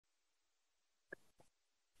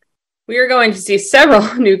we are going to see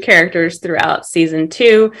several new characters throughout season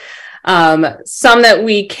 2. Some that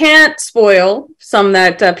we can't spoil, some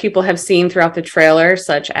that people have seen throughout the trailer,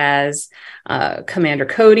 such as Commander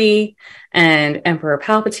Cody and Emperor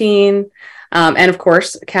Palpatine. And of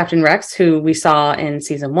course, Captain Rex, who we saw in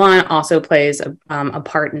season 1, also plays a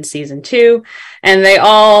part in season 2. And they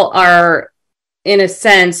all are, in a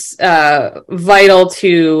sense, vital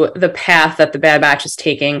to the path that the Bad Batch is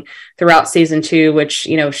taking throughout season 2, which,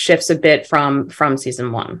 shifts a bit from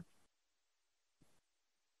season 1.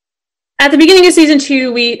 At the beginning of season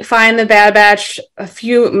 2, we find the Bad Batch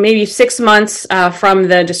maybe 6 months from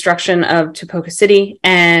the destruction of Topoka City.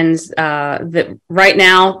 And right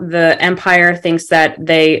now, the Empire thinks that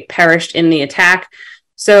they perished in the attack.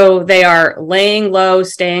 So they are laying low,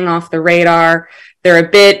 staying off the radar. They're a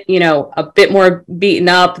bit more beaten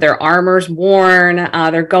up. Their armor's worn.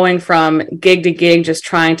 They're going from gig to gig, just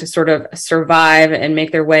trying to sort of survive and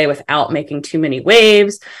make their way without making too many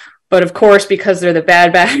waves. But of course, because they're the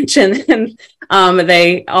Bad Batch and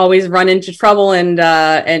they always run into trouble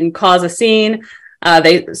and cause a scene,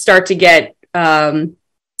 they start to get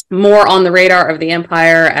more on the radar of the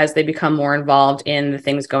Empire as they become more involved in the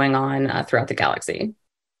things going on throughout the galaxy.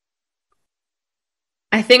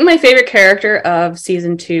 I think my favorite character of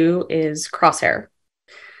season 2 is Crosshair.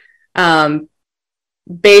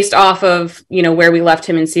 Based off of, where we left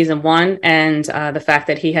him in season 1 and the fact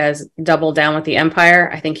that he has doubled down with the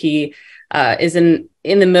Empire, I think he is in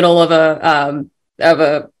the middle of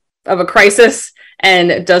a crisis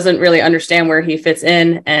and doesn't really understand where he fits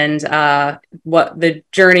in and what the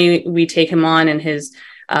journey we take him on and his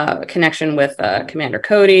connection with Commander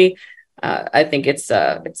Cody. I think it's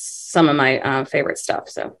some of my favorite stuff.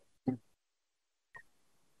 So,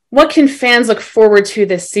 what can fans look forward to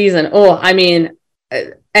this season?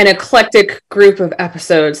 An eclectic group of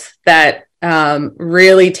episodes that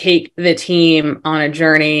really take the team on a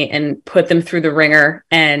journey and put them through the ringer,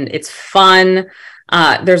 and it's fun.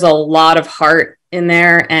 There's a lot of heart in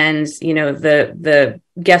there, and the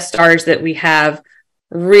guest stars that we have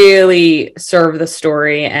really serve the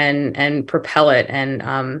story and propel it.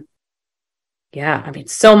 And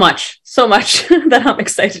so much that I'm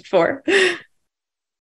excited for.